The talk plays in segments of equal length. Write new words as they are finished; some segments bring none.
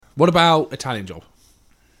What about Italian Job?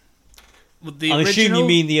 Well, the I'm original, assuming you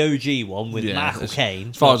mean the OG one with Michael as, Caine.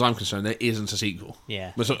 As far as I'm concerned, there isn't a sequel.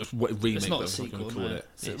 Yeah. Well, it's not a remake. it's not a that's what I'm sequel. gonna call No. it.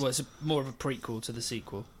 It's more of a prequel to the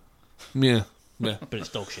sequel. Yeah. Yeah. But it's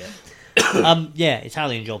dog shit. Yeah,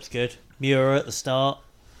 Italian Job's good. Mura at the start.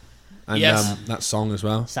 And Yes. that song as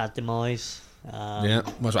well. Sad Demise. Yeah.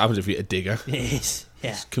 That's what happens if you hit a digger. It is.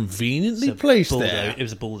 Yeah. Conveniently It's a placed bulldozer. there. It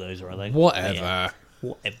was a bulldozer, I think. Whatever. Yeah.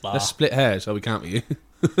 Whatever. Let's split hairs so we can't be you.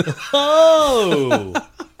 Oh!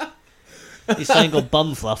 He's saying got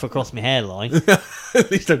bum fluff across my hairline.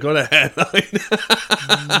 At least I've got a hairline.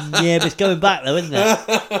 Yeah, but it's going back though, isn't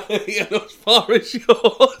it? Yeah, not as far as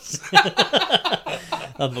yours.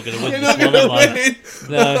 I'm not going to win You're this not one, going to am I? win.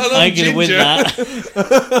 No, I ain't going to win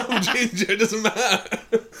that. I'm ginger, it doesn't matter.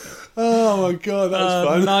 Oh my god, that was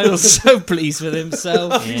fun. Niall's so pleased with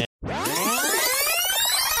himself. Yeah.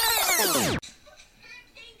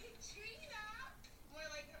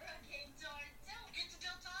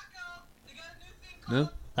 No?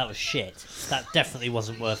 That was shit. That definitely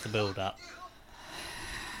wasn't worth the build-up.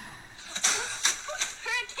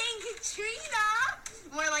 Hurricane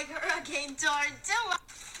Katrina! More like Hurricane Tornado.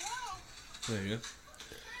 There you go.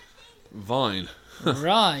 Vine.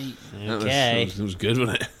 Right. Okay. That was good,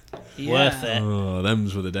 wasn't it? Yeah. Worth it. Oh,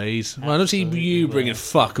 them's were the days. Well, I don't see you bringing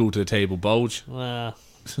fuck all to the table, Bulge. Well,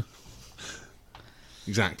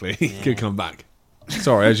 Exactly. Could come back.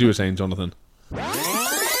 Sorry, as you were saying, Jonathan.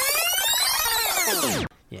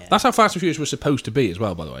 yeah. That's how Fast and Furious was supposed to be as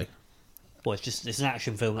well, by the way. Well, it's an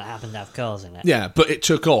action film that happened to have cars in it. Yeah, but it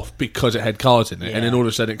took off because it had cars in it, and then Yeah. all of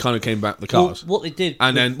a sudden it kind of came back the Well, cars. what they did...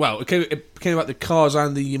 And then, well, it became about the cars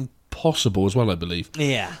and the impossible as well, I believe.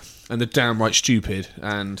 Yeah. And the downright stupid,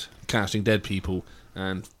 and casting dead people,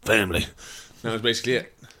 and family. That was basically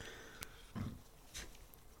it.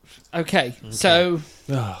 Okay. So,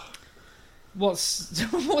 what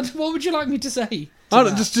would you like me to say?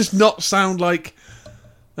 Oh, just not sound like...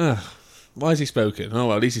 why is he spoken? Oh,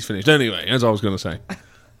 well, at least he's finished. Anyway, as I was going to say.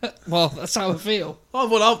 Well, that's how I feel. Oh,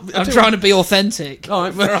 well, I'm trying to be authentic All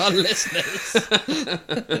right, for our listeners.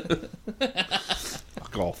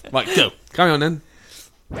 Fuck off. Right, go. Carry on then.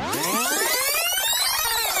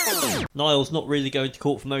 Niall's not really going to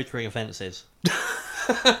court for motoring offences.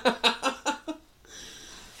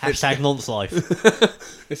 Hashtag nonce life.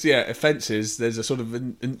 It's, yeah, offences. There's a sort of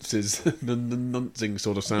nuncing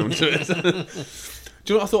sort of sound to it.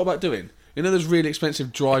 Do you know what I thought about doing? You know those really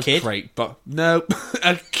expensive drive kid? crate, but no,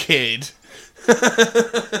 a kid.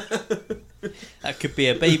 That could be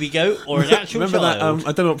a baby goat or an actual Remember child. that?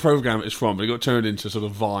 I don't know what program it's from, but it got turned into a sort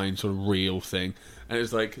of Vine, sort of real thing, and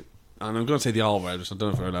it's like, and I'm going to say the R word, which I don't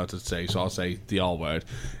know if I'm allowed to say, so I'll say the R word.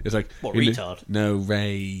 It's like What, you know- retard? No,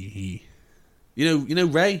 Ray. You know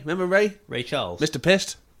Ray. Remember Ray, Ray Charles. Mr.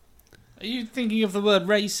 Pissed. Are you thinking of the word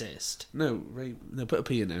racist? No, Ray. No, put a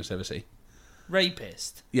P in there instead of a C.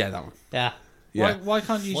 Rapist? Yeah, that one. Yeah. Yeah. Why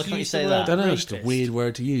can't you Why use can't you the say word that? I don't know. It's just a rapist? weird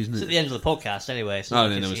word to use, It's isn't at it? the end of the podcast anyway, so Oh, no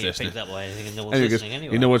then one no can one's see it listening. picked up by anything and no one's And he goes, listening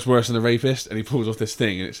anyway. you know what's worse than a rapist? And he pulls off this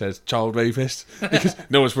thing and it says child rapist. Because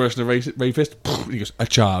no one's worse than a rapist. He goes, a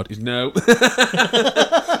child. He's no.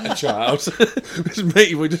 A child. His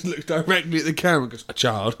mate boy just looks directly at the camera and goes, a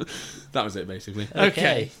child. That was it, basically.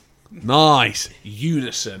 Okay. Nice.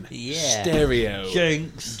 Unison. Yeah. Stereo.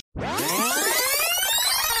 Jinx.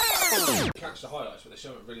 Catch the highlights, but they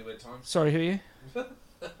show at really weird times. Sorry, who are you?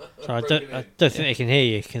 Sorry, I don't think they can hear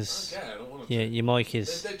you because Yeah, I don't want to. yeah, your mic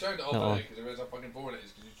is. They turned it off not on. because they realised how fucking boring it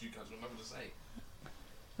is because you cunts got nothing to say.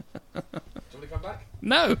 Do you want to come back?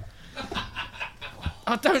 No.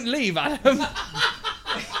 I don't leave, Adam.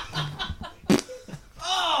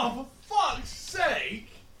 Oh, for fuck's sake!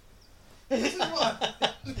 This is what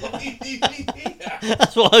you need me here.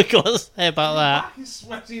 That's what I've got to say about that. Fucking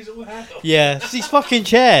sweaty as all hell. Yeah, it's these fucking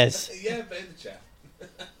chairs Yeah, but in the chair.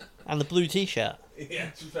 and the blue t-shirt. Yeah,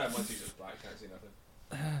 to be fair, my t-shirt's black, can't see nothing.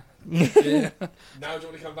 Now do you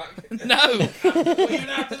want to come back? No. Well, even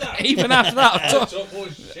after that? Even after that, Top boy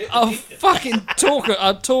shit. I'll fucking talk.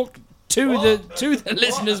 I'll talk to the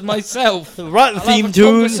listeners myself. Write the I'll have theme a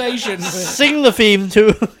tune. conversation. Sing the theme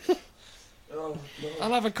tune.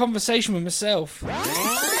 I'll have a conversation with myself. Do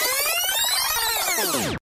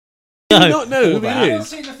you not know who that. he is?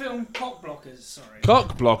 seen the film Cock Blockers. Sorry.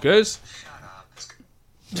 Cock blockers.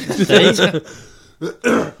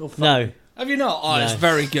 No. Have you not? Oh, it's No.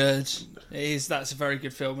 very good. It is. That's a very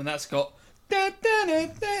good film, and that's got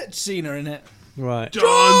Cena in it. Right.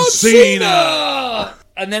 John Cena!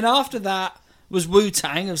 And then after that was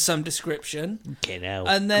Wu-Tang of some description, Fucking hell.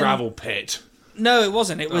 and then Gravel pit. no, it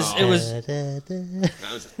wasn't. It was. It was. That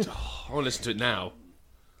was, I want to listen to it now.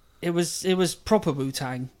 It was proper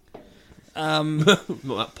Wu-Tang. Um, Not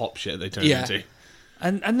that pop shit they turned Yeah. into.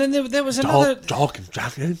 and then there was another. Dog and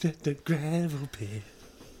dragon the gravel pit.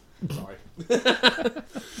 Sorry.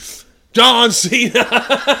 John Cena.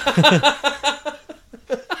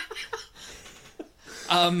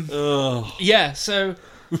 Yeah. So,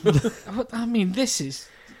 I mean, this is.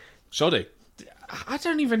 Shoddy. I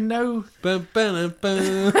don't even know. The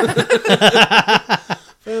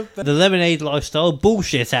The Lemonade Lifestyle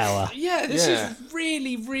Bullshit Hour. Yeah, this Yeah. is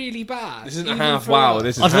really, really bad. This isn't Even half for wow. us.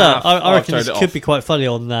 This is I don't know. half. I reckon I've this turned it could off. be quite funny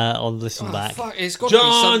on Listen Oh, Back. fuck, it's got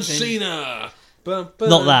John to be something. Cena. Not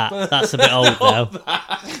that. That's a bit old now.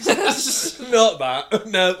 Not that.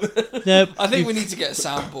 No. Nope. I think we need to get a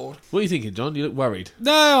soundboard. What are you thinking, John? You look worried.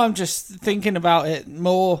 No, I'm just thinking about it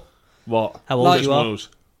more. What? How old Like- you are? Rules.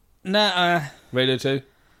 No, Radio 2?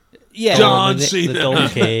 yeah. John the Cena.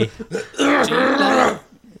 donkey.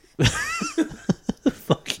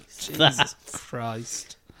 Fuck is that? Jesus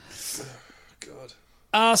Christ. God.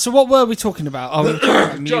 So what were we talking about? Oh, we were talking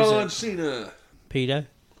about music. John Cena. Pedo?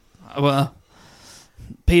 Well,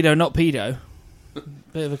 pedo, not pedo.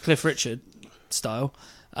 Bit of a Cliff Richard style.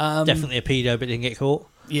 Definitely a pedo, but didn't get caught.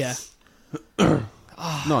 Yeah.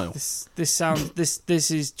 Niall. This sounds.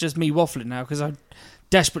 This is just me waffling now because I'm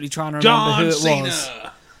desperately trying to remember John who it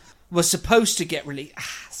Cena. was supposed to get released.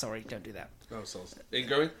 Sorry, don't do that. Oh, sorry.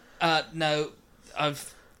 Ingoing? No,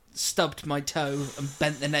 I've stubbed my toe and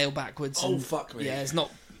bent the nail backwards. Oh, and, fuck me. Yeah, it's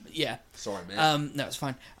not. Yeah. Sorry, man. No, it's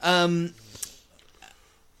fine.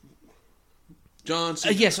 John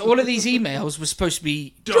Cena. Yes, all of these emails were supposed to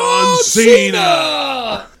be John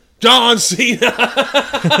Cena. John Cena.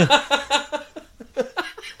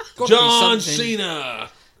 Gotta be John something. Cena.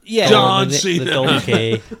 Yeah. John the, Cena. The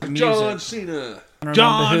donkey. music. John Cena. I don't remember who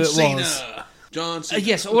John it Cena. was. John Cena.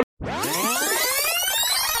 Yes, all.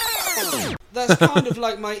 That's kind of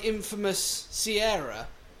like my infamous Sierra,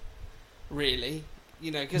 really.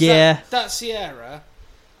 You know, because Yeah. that Sierra,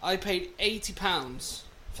 I paid £80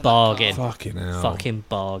 for Bargain. that car. Fucking hell. Fucking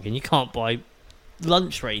bargain. You can't buy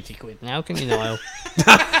lunch for 80 quid now, can you, Niall?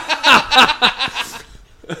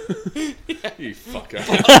 You fucker.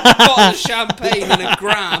 Bottle of champagne and a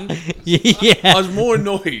gram. I Yeah. was more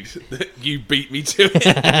annoyed that you beat me to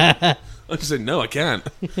it. I just said, no, I can't.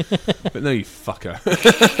 But no, you fucker.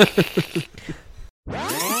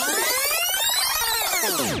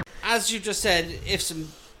 As you just said, ifs and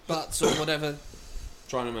buts or whatever,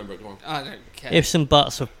 Trying to remember it, go on. I don't care. If some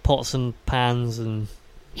butts with pots and pans and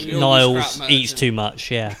You're the Niles scrap eats merchant. too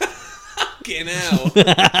much, yeah. Fucking hell.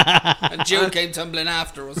 And Jill came tumbling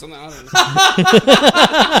after or something. I don't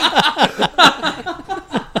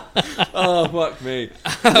know. Oh, fuck me.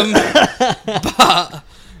 But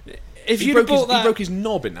if He you'd have broke, bought that, he broke his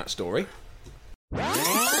knob in that story.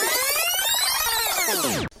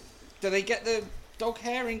 do they get the dog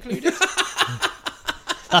hair included?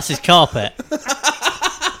 That's his carpet.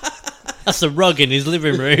 That's the rug in his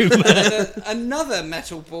living room. Another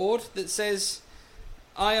metal board that says,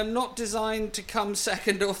 "I am not designed to come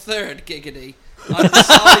second or third, giggity. I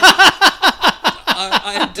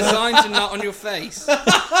am designed to nut on your face."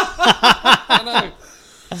 I know.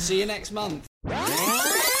 See you next month.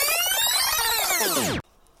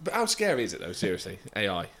 But how scary is it, though, seriously?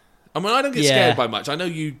 AI. I mean, I don't get Yeah. scared by much. I know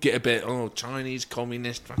you get a bit, Chinese,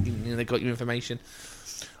 communist, fucking, they got your information.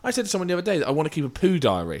 I said to someone the other day that I want to keep a poo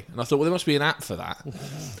diary. And I thought, well, there must be an app for that.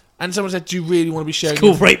 And someone said, do you really want to be sharing...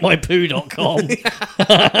 Called ratemypoo.com.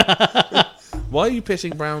 Why are you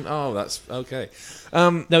pissing brown? Oh, that's... Okay.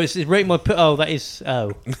 No, it's rate my poo. Oh, that is.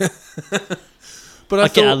 Oh. But I I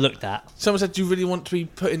get that thought... looked at. Someone said, do you really want to be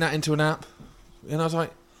putting that into an app? And I was like,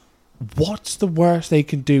 what's the worst they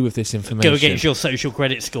can do with this information? Go against your social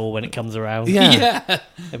credit score when it comes around. Yeah. Yeah.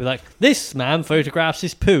 They'll be like, this man photographs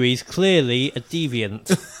his poo. He's clearly a deviant.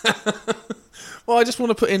 Well, I just want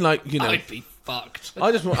to put in, like, you know... I'd be fucked.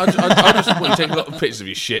 I just want you to take a lot of pictures of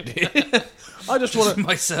your shit. I just want to...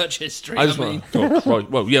 My search history. I just I mean. want to... Right,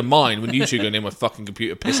 well, yeah, mine, when you two go near my fucking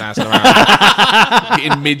computer piss-assing around.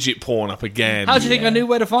 Getting midget porn up again. How do you think I knew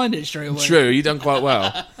where to find it straight away? True, you done quite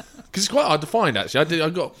well. Because it's quite hard to find, actually. I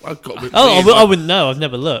got a bit Oh, weird. I wouldn't know. I've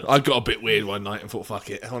never looked. I got a bit weird one night and thought, fuck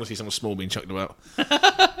it. I want to see someone small being chucked about. And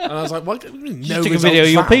I was like, why do you mean no Take a results video of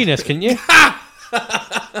your found? penis, can you?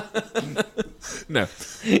 No.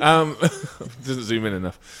 Doesn't zoom in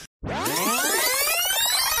enough.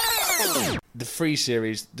 The free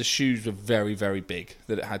series, the shoes were very, very big.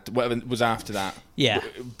 That it had, whatever was after that. Yeah.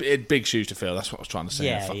 Big shoes to fill. That's what I was trying to say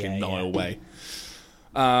in a Yeah, fucking yeah, Nile yeah. way.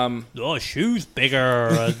 Oh, shoes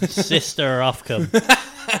bigger. Sister Ofcom.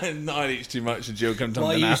 Nine eats too much and Jill comes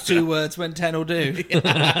Why tumbling use after. 2 words when 10 will do?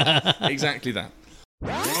 Exactly that.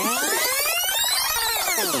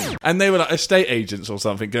 And they were like estate agents or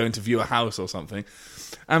something going to view a house or something.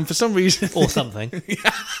 And for some reason... Or something.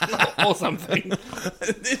 or something.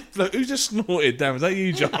 This bloke, who just snorted down? Was that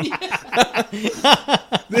you, John?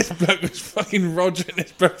 This bloke was fucking rogering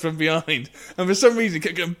this bloke from behind. And for some reason he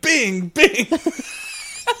kept going, bing, bing.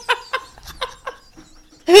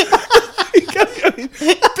 He kept going,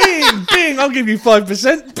 bing, bing, I'll give you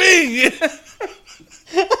 5%, bing.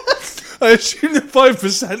 I assume the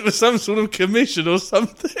 5% was some sort of commission or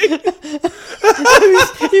something. He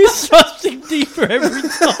was thrusting deeper every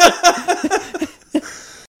time.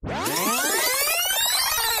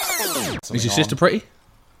 Is your sister pretty?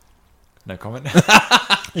 No comment.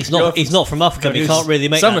 He's not from Uffculme. He can't really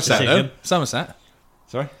make Somerset, that decision. though. Somerset.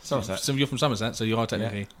 Sorry? Somerset. So you're from Somerset, so you are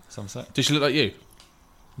technically... Yeah. Somerset. Does she look like you?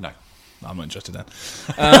 No. I'm not interested then.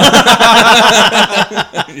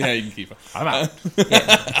 Yeah, you can keep her. I'm out.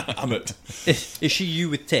 I'm it. Is she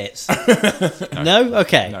you with tits? No?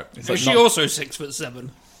 Okay. No. It's Is like she not- also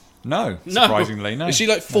 6'7"? No. No. Surprisingly, no. Is she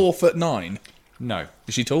like 4'9"? No.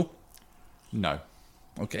 Is she tall? No.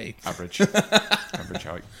 Okay. Average. Average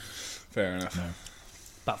height. Fair enough.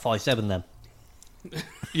 About 5'7" then.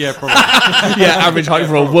 Yeah, probably. Yeah, average height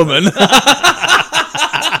for a woman.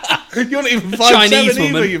 You're not even 5'7" Chinese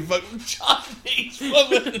either, woman. you fucking Chinese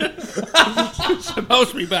woman.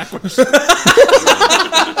 Supposed to be backwards. Fucking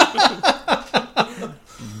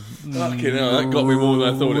hell, that got me more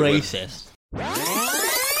than I thought it would. Racist.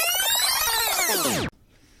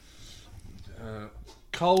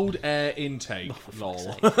 Cold air intake.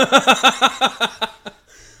 Lol.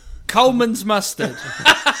 Coleman's mustard.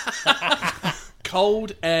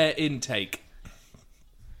 Cold air intake.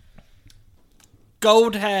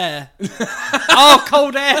 Gold hair. Oh,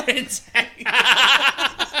 cold air intake.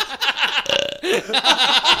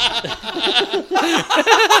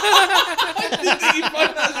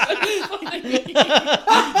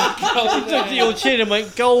 He took to your chin and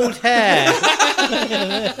went, gold hair.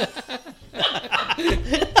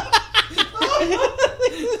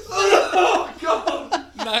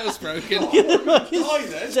 Nails broken.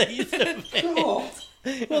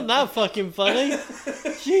 Wasn't that fucking funny?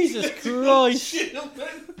 Jesus Christ.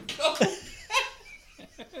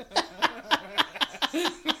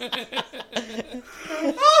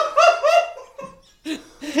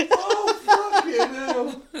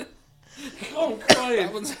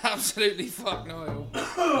 That one's absolutely fucking oil.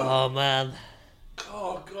 Oh, man.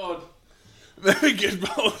 Oh, God. Very good,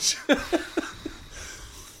 Balls.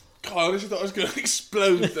 God, I honestly thought I was going to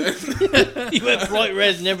explode then. You went bright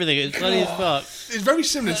red and everything. It was funny as fuck. It's very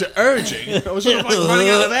similar to urging. I was sort of like running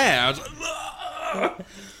out of air. I was like, "Ah."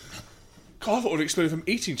 God, I thought I would explode from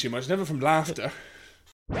eating too much, never from laughter.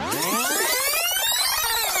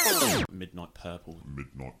 Midnight Purple.